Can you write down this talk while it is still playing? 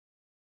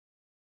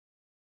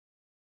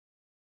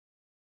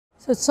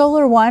So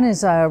SOLAR-1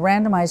 is a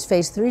randomized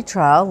phase 3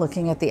 trial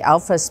looking at the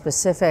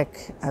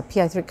alpha-specific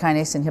PI3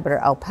 kinase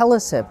inhibitor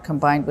Alpelisib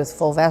combined with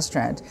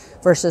Fulvestrant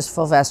versus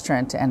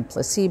Fulvestrant and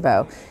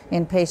placebo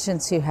in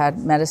patients who had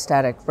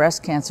metastatic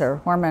breast cancer,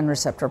 hormone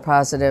receptor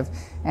positive,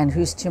 and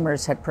whose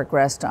tumors had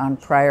progressed on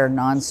prior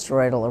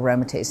non-steroidal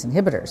aromatase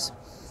inhibitors.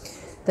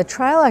 The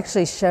trial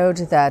actually showed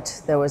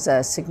that there was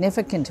a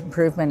significant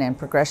improvement in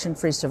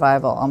progression-free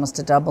survival, almost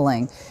a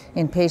doubling,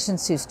 in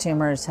patients whose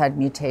tumors had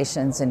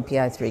mutations in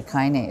PI3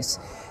 kinase.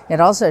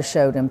 It also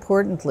showed,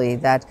 importantly,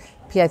 that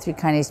PI3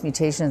 kinase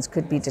mutations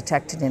could be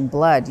detected in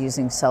blood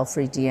using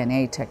cell-free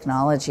DNA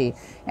technology,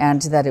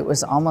 and that it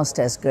was almost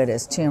as good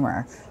as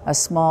tumor. A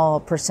small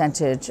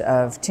percentage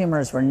of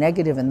tumors were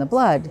negative in the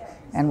blood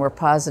and were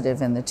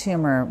positive in the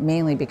tumor,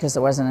 mainly because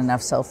there wasn't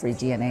enough cell-free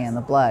DNA in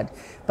the blood.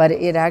 But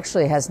it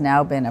actually has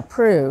now been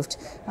approved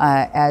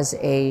as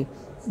a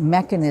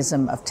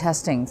mechanism of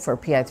testing for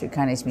PI3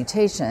 kinase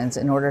mutations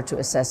in order to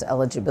assess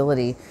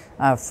eligibility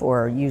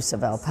for use of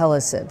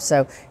Alpelisib.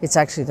 So it's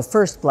actually the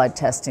first blood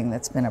testing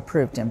that's been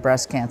approved in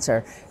breast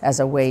cancer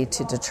as a way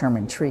to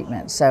determine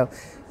treatment. So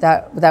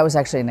that was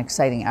actually an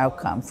exciting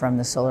outcome from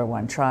the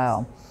SOLAR-1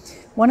 trial.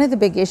 One of the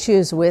big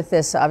issues with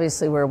this,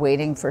 obviously we're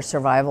waiting for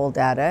survival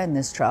data in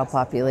this trial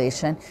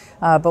population,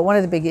 but one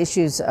of the big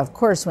issues, of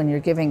course, when you're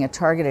giving a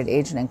targeted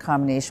agent in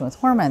combination with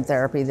hormone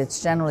therapy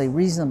that's generally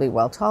reasonably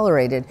well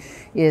tolerated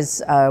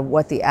is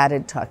what the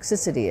added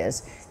toxicity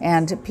is.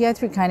 And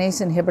PI3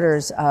 kinase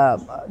inhibitors,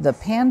 the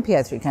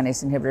pan-PI3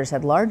 kinase inhibitors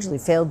had largely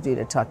failed due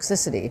to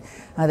toxicity.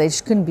 They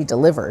just couldn't be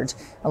delivered.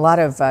 A lot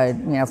of,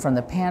 from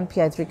the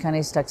pan-PI3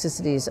 kinase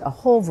toxicities, a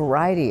whole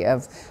variety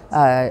of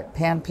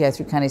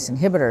pan-PI3 kinase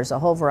inhibitors,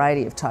 a whole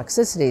variety of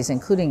toxicities,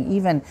 including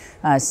even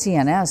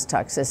CNS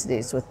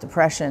toxicities with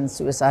depression,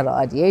 suicidal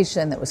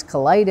ideation, there was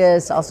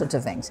colitis, all sorts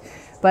of things.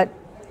 But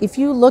if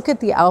you look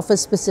at the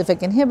alpha-specific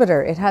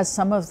inhibitor, it has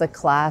some of the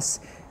class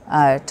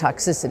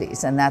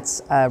toxicities, and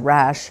that's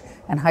rash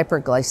and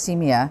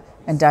hyperglycemia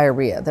and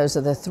diarrhea. Those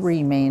are the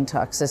three main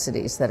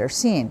toxicities that are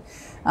seen.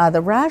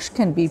 The rash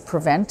can be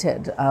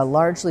prevented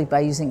largely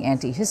by using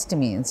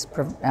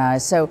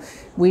antihistamines. So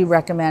we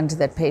recommend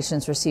that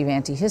patients receive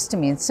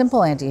antihistamines, simple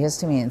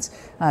antihistamines,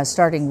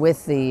 starting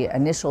with the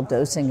initial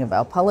dosing of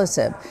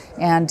Alpelisib.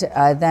 And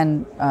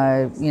then,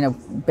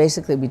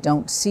 basically we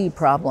don't see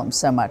problems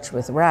so much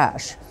with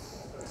rash.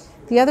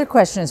 The other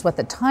question is what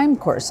the time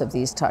course of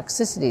these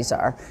toxicities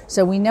are.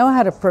 So we know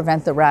how to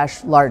prevent the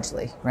rash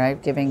largely,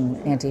 right, giving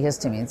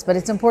antihistamines, but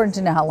it's important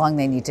to know how long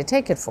they need to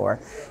take it for.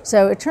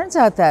 So it turns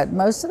out that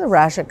most of the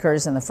rash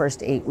occurs in the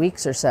first 8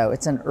 weeks or so.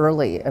 It's an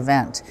early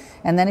event.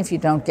 And then if you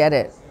don't get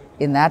it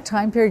in that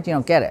time period, you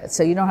don't get it.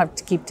 So you don't have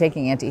to keep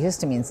taking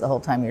antihistamines the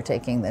whole time you're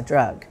taking the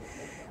drug.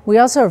 We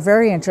also are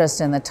very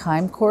interested in the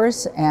time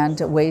course and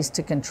ways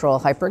to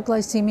control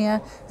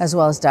hyperglycemia as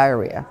well as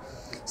diarrhea.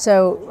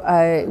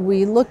 So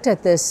we looked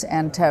at this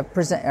and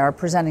are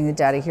presenting the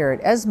data here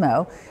at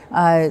ESMO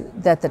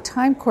that the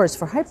time course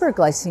for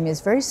hyperglycemia is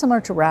very similar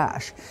to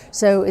rash.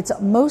 So it's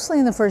mostly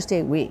in the first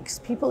 8 weeks.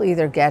 People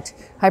either get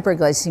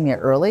hyperglycemia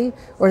early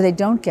or they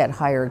don't get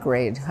higher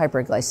grade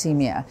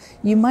hyperglycemia.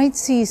 You might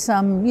see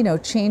some,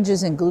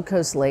 changes in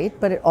glucose late,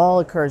 but it all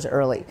occurs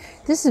early.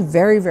 This is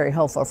very, very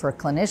helpful for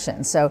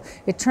clinicians. So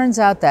it turns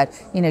out that,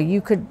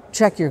 you could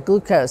check your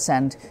glucose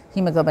and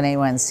hemoglobin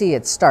A1C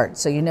at start,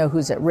 so you know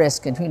who's at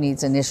risk and who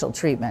needs initial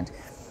treatment.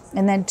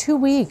 And then 2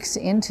 weeks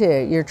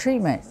into your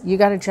treatment, you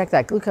got to check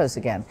that glucose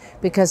again,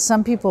 because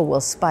some people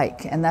will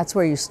spike, and that's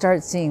where you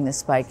start seeing the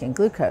spike in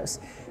glucose.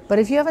 But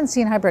if you haven't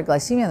seen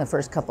hyperglycemia in the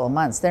first couple of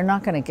months, they're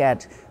not going to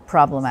get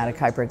problematic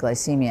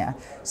hyperglycemia.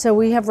 So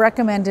we have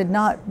recommended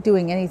not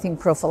doing anything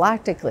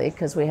prophylactically,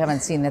 because we haven't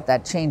seen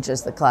that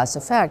changes the class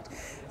effect,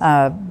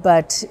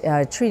 but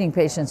treating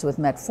patients with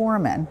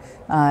metformin,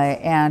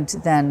 and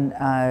then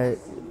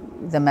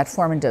the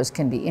metformin dose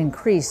can be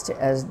increased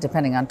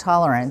depending on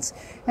tolerance.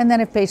 And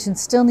then if patients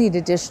still need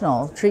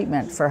additional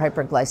treatment for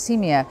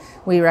hyperglycemia,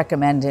 we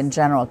recommend in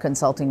general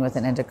consulting with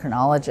an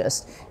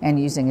endocrinologist and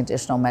using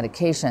additional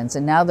medications.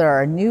 And now there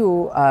are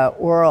new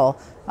oral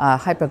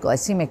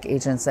hypoglycemic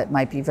agents that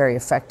might be very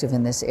effective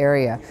in this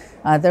area.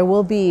 There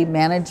will be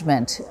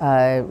management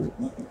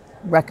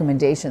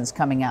recommendations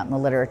coming out in the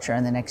literature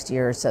in the next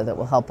year or so that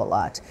will help a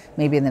lot,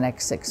 maybe in the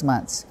next 6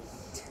 months.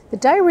 The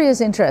diarrhea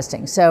is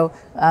interesting. So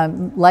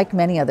like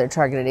many other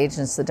targeted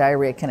agents, the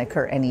diarrhea can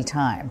occur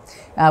anytime.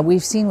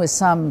 We've seen with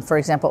some, for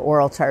example,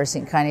 oral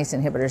tyrosine kinase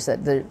inhibitors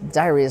that the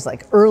diarrhea is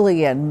like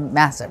early and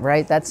massive,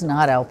 right? That's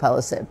not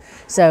Alpelisib.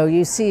 So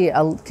you see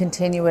a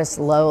continuous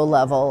low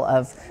level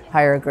of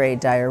higher grade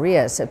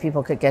diarrhea, so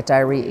people could get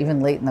diarrhea even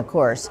late in the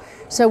course.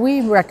 So we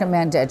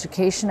recommend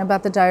education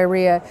about the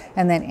diarrhea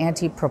and then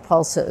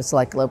antipropulsives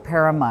like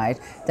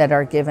loperamide that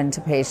are given to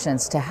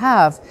patients to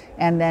have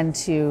and then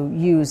to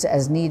use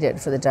as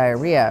needed for the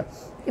diarrhea.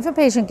 If a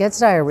patient gets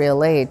diarrhea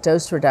late,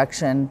 dose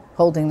reduction,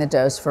 holding the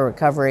dose for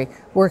recovery,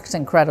 works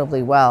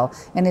incredibly well,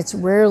 and it's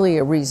rarely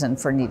a reason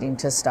for needing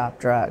to stop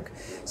drug.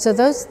 So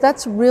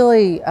that's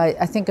really,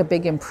 I think, a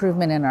big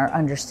improvement in our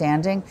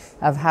understanding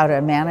of how to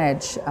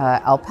manage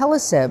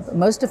alpelisib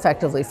most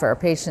effectively for our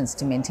patients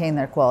to maintain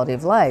their quality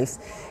of life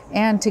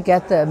and to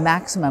get the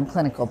maximum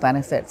clinical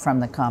benefit from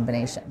the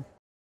combination.